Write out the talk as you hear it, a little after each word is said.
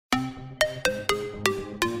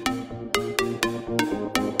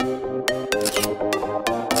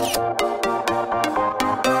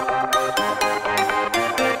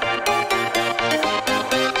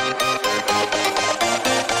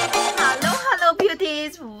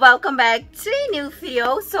welcome back to a new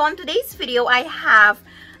video. So on today's video I have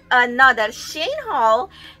another SHEIN haul,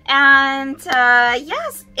 and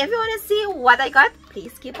yes, if you want to see what I got,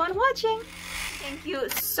 please keep on watching. Thank you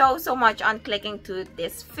so much on clicking to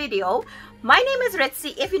this video. My name is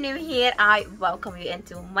Ritzy. If you're new here, I welcome you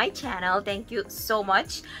into my channel. Thank you so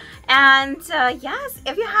much. And yes,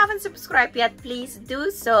 if you haven't subscribed yet, please do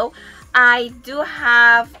so. I do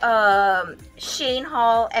have SHEIN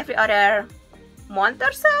haul every other month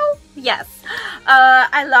or so. Yes,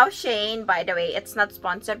 I love SHEIN, by the way. It's not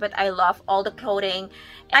sponsored, but I love all the clothing.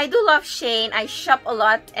 I do love SHEIN. I shop a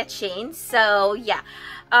lot at SHEIN, so yeah.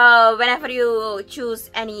 Whenever you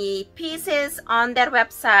choose any pieces on their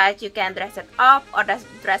website, you can dress it up or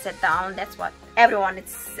dress it down. That's what everyone is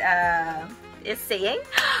saying.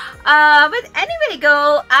 But anyway,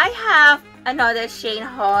 girl, I have another SHEIN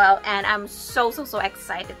haul, and I'm so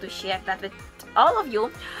excited to share that with all of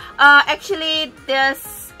you. Actually,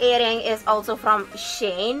 this earring is also from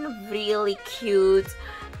SHEIN. Really cute,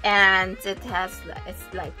 and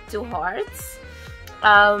it's like two hearts.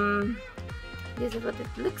 This is what it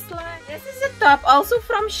looks like. This is a top also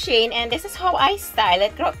from SHEIN, and this is how I style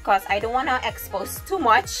it because I don't want to expose too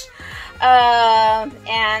much.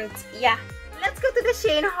 And yeah, let's go to the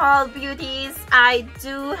SHEIN haul, beauties. I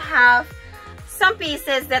do have some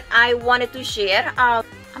pieces that I wanted to share.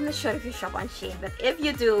 I'm not sure if you shop on SHEIN, but if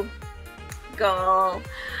you do, go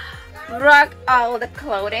rock all the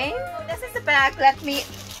clothing. This is the bag. Let me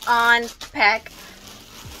unpack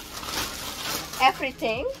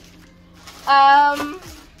everything.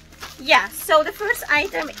 Yeah, so the first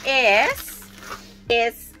item is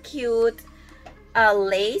this cute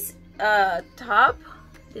lace top.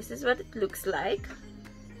 This is what it looks like,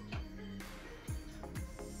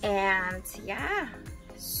 and yeah,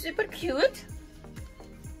 super cute.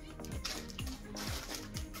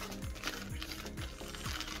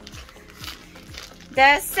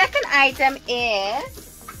 The second item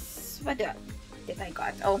is, what did I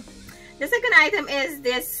got? Oh, the second item is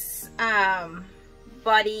this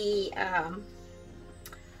body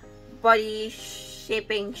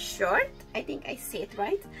shaping short. I think I say it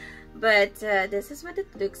right, but this is what it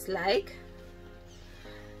looks like.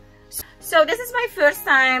 So this is my first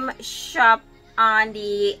time shop on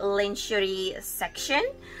the lingerie section,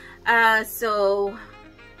 so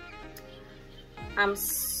I'm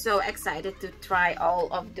so excited to try all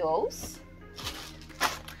of those.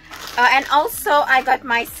 And also I got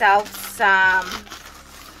myself some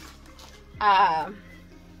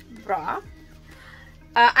bra.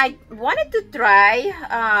 I wanted to try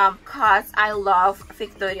cause I love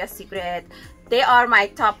Victoria's Secret. They are my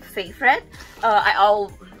top favorite. I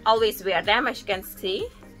always wear them, as you can see.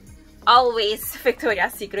 Always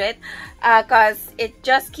Victoria's Secret, cause it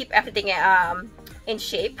just keep everything in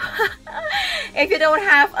shape. If you don't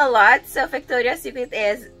have a lot, so Victoria's Secret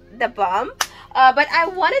is the bomb. But I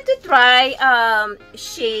wanted to try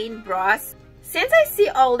SHEIN bras. Since I see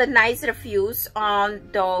all the nice reviews on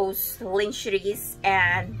those lingeries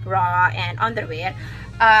and bra and underwear,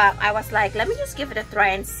 I was like, let me just give it a try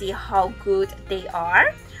and see how good they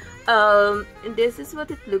are. This is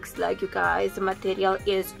what it looks like, you guys. The material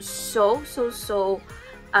is so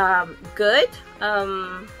good.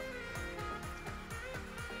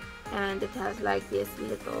 And it has like this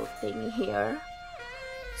little thing here,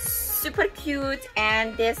 super cute.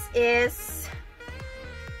 And this is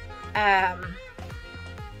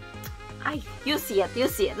you see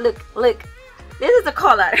it, look, this is the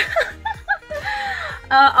color.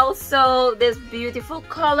 Also this beautiful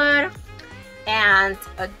color and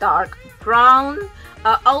a dark brown.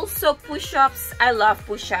 Also push-ups. I love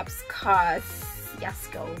push-ups cause yes,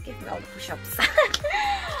 go give me all the push-ups.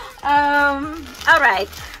 All right,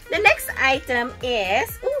 the next item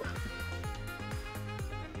is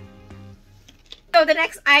so the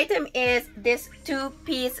next item is this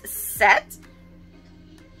two-piece set,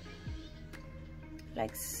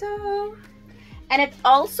 like so, and it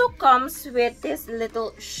also comes with this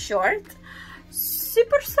little short,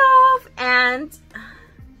 super soft, and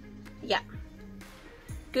yeah,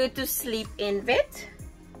 good to sleep in with.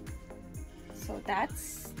 So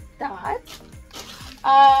that's that.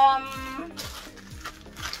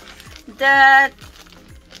 The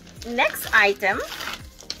next item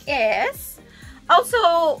is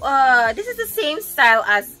also this is the same style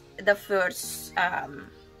as the first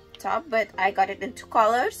top, but I got it in two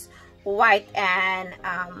colors, white and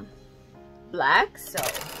black. So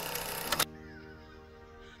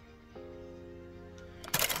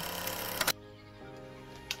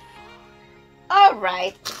all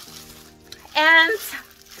right, and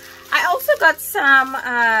I also got some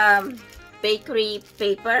bakery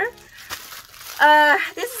paper.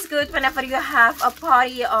 This is good whenever you have a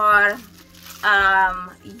party or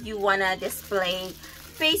you wanna display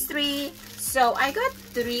pastry. So I got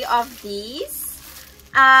 3 of these.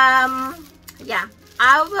 Yeah,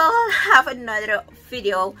 I will have another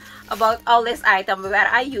video about all this item where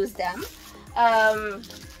I use them.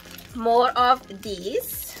 More of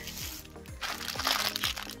these.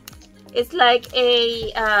 It's like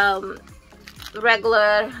a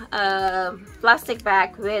regular plastic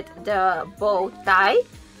bag with the bow tie.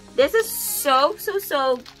 This is so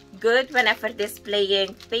good whenever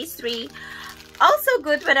displaying pastry. Also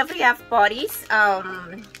good whenever you have parties.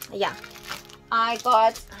 Yeah, I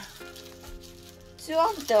got 2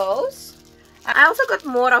 of those. I also got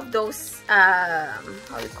more of those how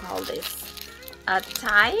do you call this,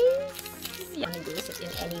 ties. Yeah, you can use it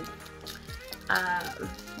in any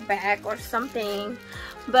bag or something,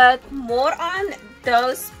 but more on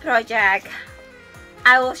those project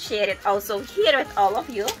I will share it also here with all of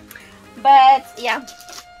you. But yeah,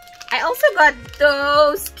 I also got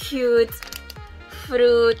those cute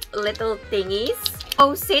fruit little thingies.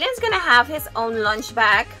 Oh, Satan's gonna have his own lunch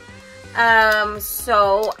bag,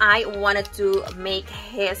 so I wanted to make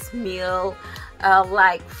his meal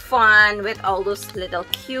like fun with all those little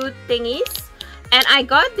cute thingies, and I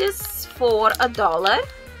got this for $1.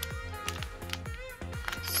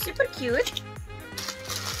 Super cute.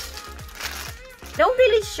 Don't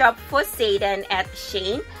really shop for Satan at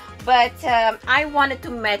Shein, but I wanted to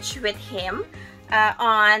match with him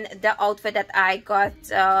on the outfit that I got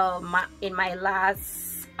in my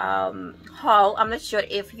last haul. I'm not sure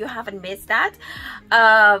if you haven't missed that,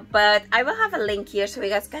 but I will have a link here so you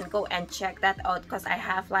guys can go and check that out, because I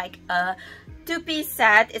have like a 2-piece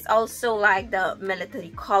set. It's also like the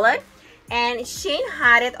military color, and Shein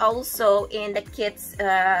had it also in the kids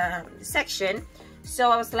section.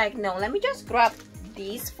 So I was like, no, let me just grab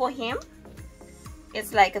these for him.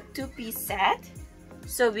 It's like a 2-piece set,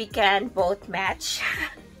 so we can both match.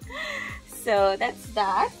 So that's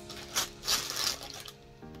that.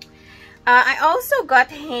 I also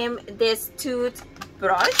got him this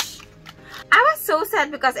toothbrush. I was so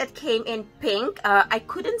sad because it came in pink. I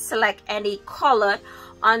couldn't select any color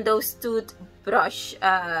on those toothbrush.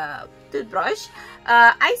 I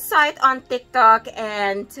saw it on TikTok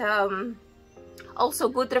and also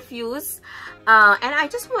good reviews, and I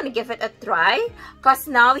just want to give it a try, because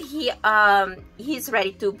now he's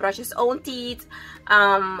ready to brush his own teeth.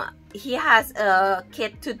 He has a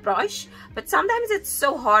kid toothbrush, but sometimes it's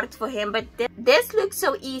so hard for him, but this looks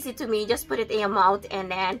so easy to me. Just put it in your mouth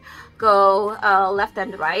and then go left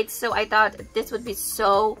and right. So I thought this would be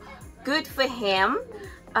so good for him,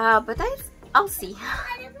 but I'll see.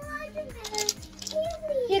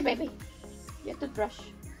 Here, baby, your toothbrush.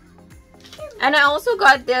 And I also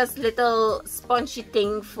got this little spongy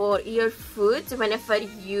thing for your foot whenever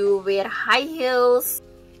you wear high heels,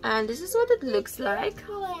 and this is what it looks like.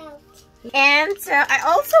 And I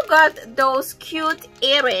also got those cute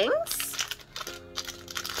earrings.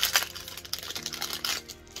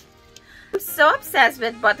 I'm so obsessed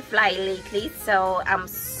with butterfly lately, so I'm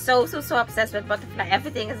so obsessed with butterfly.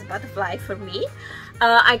 Everything is butterfly for me.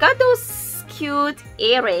 I got those cute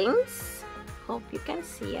earrings. Hope you can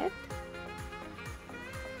see it.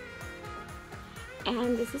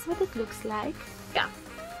 And this is what it looks like. Yeah,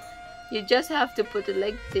 you just have to put it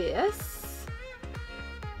like this,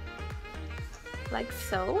 like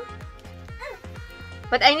so.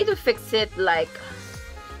 But I need to fix it like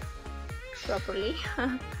properly.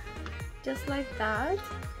 Just like that.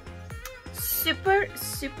 Super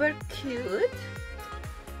cute.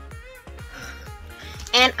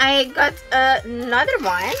 And I got another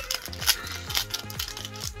one.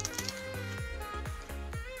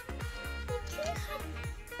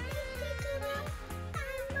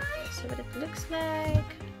 See what it looks like.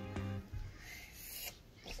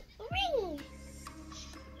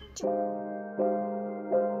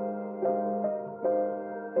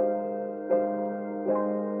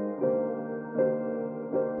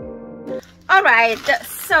 Alright,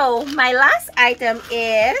 so my last item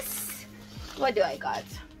is, what do I got?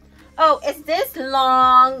 Oh, it's this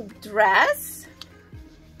long dress.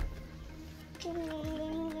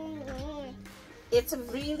 It's a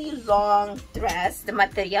really long dress. The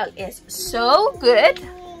material is so good,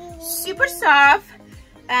 super soft,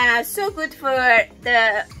 so good for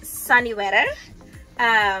the sunny weather,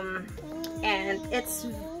 and it's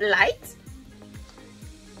light.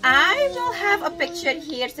 I will have a picture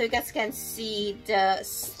here so you guys can see the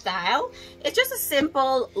style. It's just a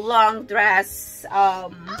simple long dress.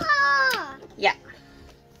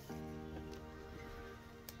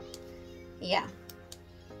 Yeah,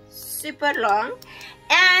 super long.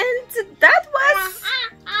 And that was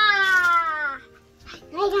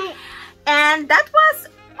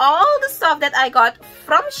I got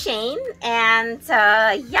from SHEIN, and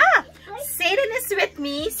yeah, Satan is with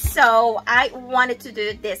me, so I wanted to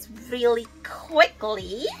do this really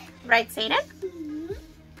quickly, right, Satan?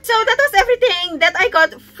 So that was everything that I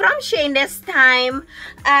got from SHEIN this time.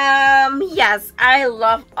 Yes, I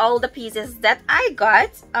love all the pieces that I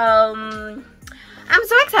got. I'm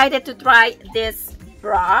so excited to try this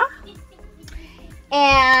bra.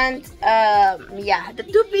 And yeah, the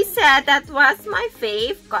two-piece set, that was my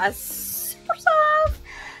fave because super soft.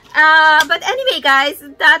 But anyway, guys,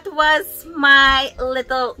 that was my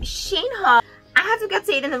little SHEIN haul. I have to get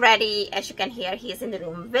Satan ready. As you can hear, he's in the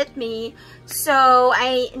room with me, so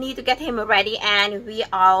I need to get him ready, and we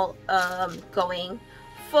all going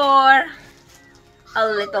for a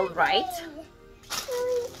little ride.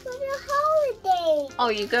 Going for the holiday. Oh,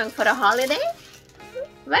 you're going for the holiday?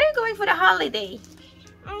 Where are you going for the holiday?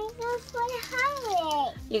 I'm going for the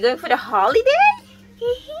holiday. You're going for the holiday?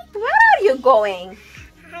 Where are you going?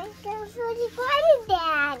 I'm going for the party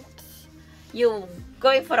dance. You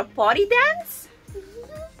going for a party dance?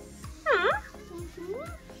 Huh?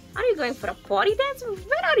 Are you going for a party dance?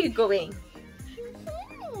 Where are you going?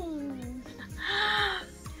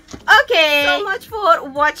 Okay, so much for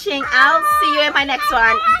watching. I'll see you in my next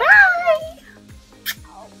one. Bye!